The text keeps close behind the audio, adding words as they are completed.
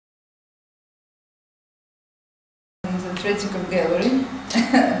Tretyakov Gallery.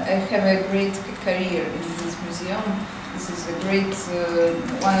 I have a great career in this museum. This is a great,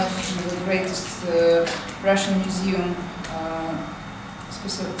 one of the greatest Russian museum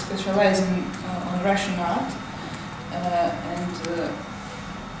specializing on Russian art.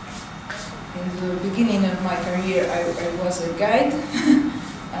 In the beginning of my career, I was a guide,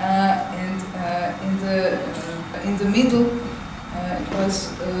 and in the middle, it was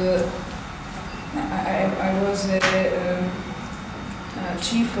I was a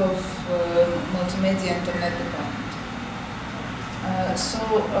chief of multimedia internet department. So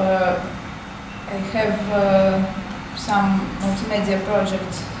I have some multimedia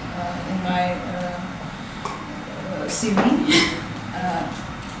projects in my CV.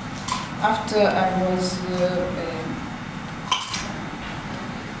 After I was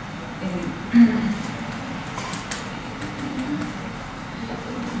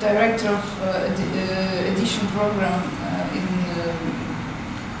director of edition program in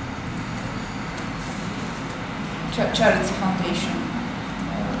charity foundation.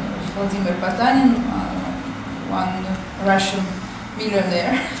 Vladimir Potanin, one Russian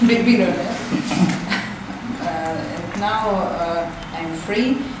billionaire. And now I'm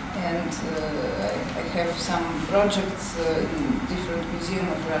free, and I have some projects in different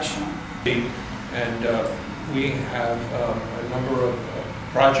museums of Russia. And we have a number of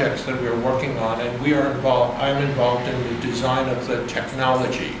projects that we're working on, and I'm involved in the design of the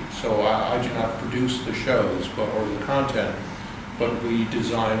technology. So I do not produce the shows or the content, but we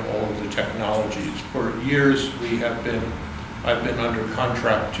design all of the technologies. For years I've been under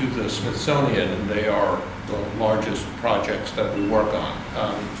contract to the Smithsonian, and they are the largest projects that we work on.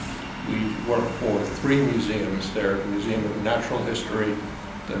 We work for 3 museums. They're the Museum of Natural History,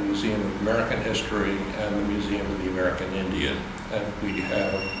 the Museum of American History, and the Museum of the American Indian. And we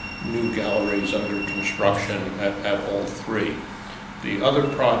have new galleries under construction at all 3. The other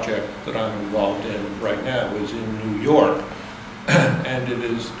project that I'm involved in right now is in New York, and it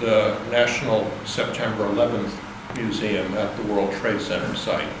is the National September 11th Museum at the World Trade Center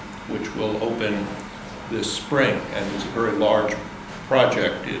site, which will open this spring, and it's a very large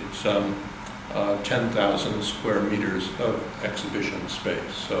project. It's 10,000 square meters of exhibition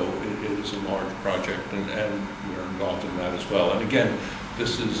space, so it is a large project, and we're involved in that as well. And again,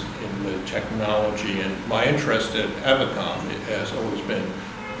 this is in the technology, and my interest at Avicom has always been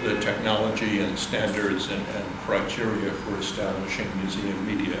the technology and standards and criteria for establishing museum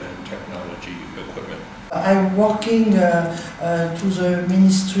media and technology equipment. I'm working to the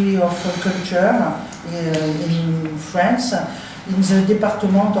Ministry of Culture in France, in the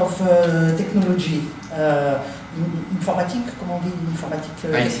Department of Technology, informatique, comment on dit informatique,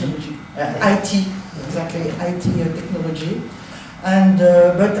 technology, IT, exactly, IT technology. And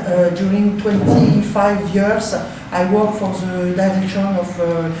but during 25 years, I worked for the direction of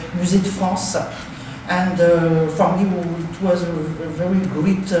Musée de France, and for me it was a very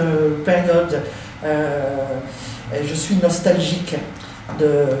great period. Je suis nostalgique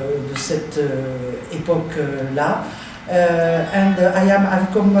de cette époque-là. And I am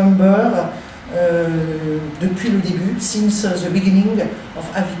Avicom member depuis le début, since the beginning of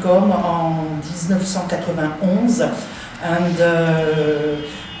Avicom en 1991. And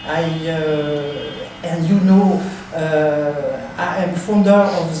you know, I am founder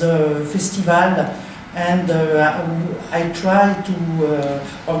of the festival, and I try to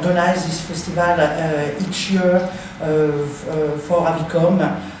organize this festival each year for Avicom,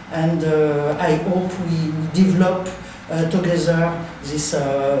 and I hope we develop together this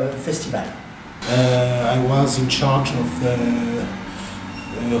festival. I was in charge of the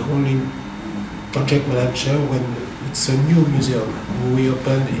whole project manager when it's a new museum. We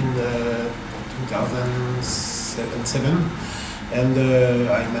opened in 2007, and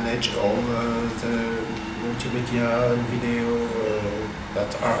I manage all the multimedia and video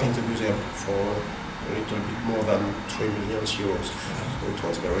that are in the museum for a little bit more than 3 million euros. So it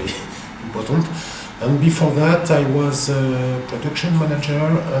was very important. And before that, I was production manager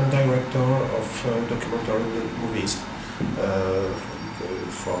and director of documentary movies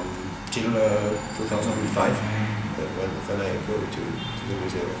from till 2005, when I go to the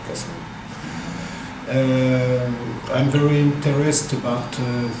Museum of Kassel. I'm very interested about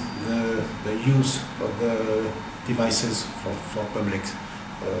the use of the devices for public.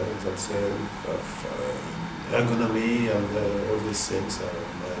 That's of ergonomy and all these things are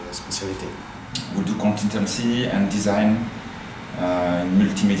my specialty. We do consultancy and design in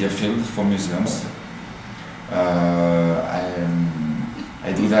multimedia field for museums.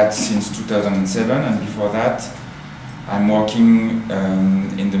 I do that since 2007, and before that I'm working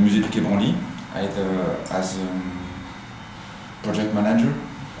in the Musée du Quai Branly, either as project manager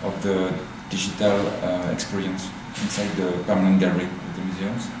of the digital experience inside the permanent gallery of the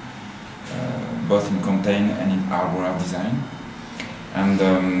museums, both in content and in hardware design.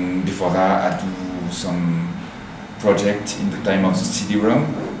 And before that, I do some project in the time of the CD-ROM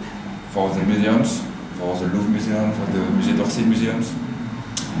for the museums, for the Louvre Museum, for the Musée d'Orsay museums.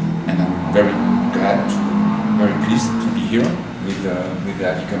 And I'm very glad, very pleased to be here with the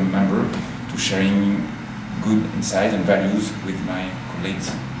Avicom member to sharing good insights and values with my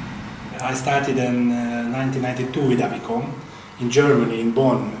colleagues. I started in 1992 with Avicom in Germany, in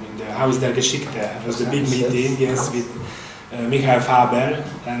Bonn, in the Haus der Geschichte. It was a big meeting, yes, with Michael Faber.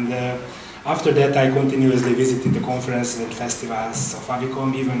 And after that, I continuously visited the conferences and festivals of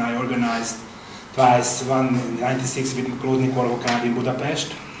Avicom. Even I organized twice, one in 1996 with Claude Nicole Rocard in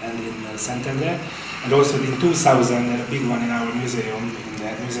Budapest and in Santander, and also in 2000, a big one in our museum, in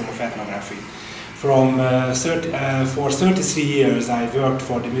the Museum of Ethnography. For 33 years, I worked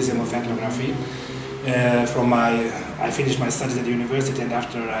for the Museum of Ethnography. I finished my studies at the university, and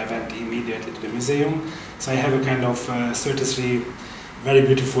after I went immediately to the museum. So I have a kind of 33 very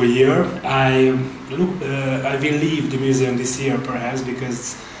beautiful year. I will leave the museum this year, perhaps,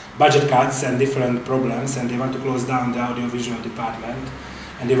 because budget cuts and different problems, and they want to close down the audiovisual department,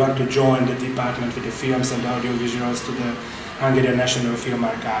 and they want to join the department with the films and the audiovisuals to the Hungarian National Film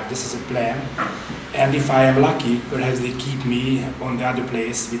Archive. This is a plan, and if I am lucky, perhaps they keep me on the other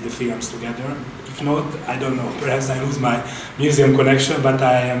place with the films together. If not, I don't know, perhaps I lose my museum connection, but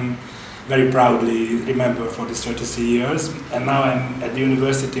I am very proudly remembered for these 33 years. And now I'm at the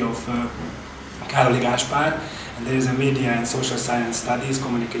University of Károly Gáspár, and there is a media and social science studies,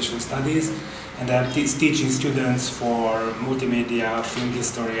 communication studies, and I'm teaching students for multimedia, film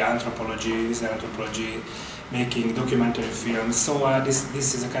history, anthropology, visual anthropology, making documentary films. So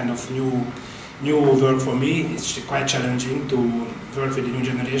this is a kind of new work for me. It's quite challenging to work with the new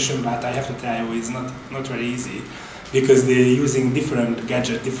generation, but I have to tell you, it's not very easy, because they're using different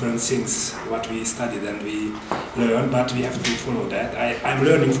gadgets, different things, what we studied and we learn, but we have to follow that. I'm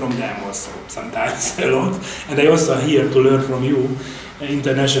learning from them also, sometimes a lot, and I also here to learn from you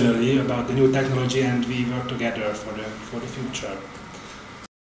internationally about the new technology, and we work together for the future.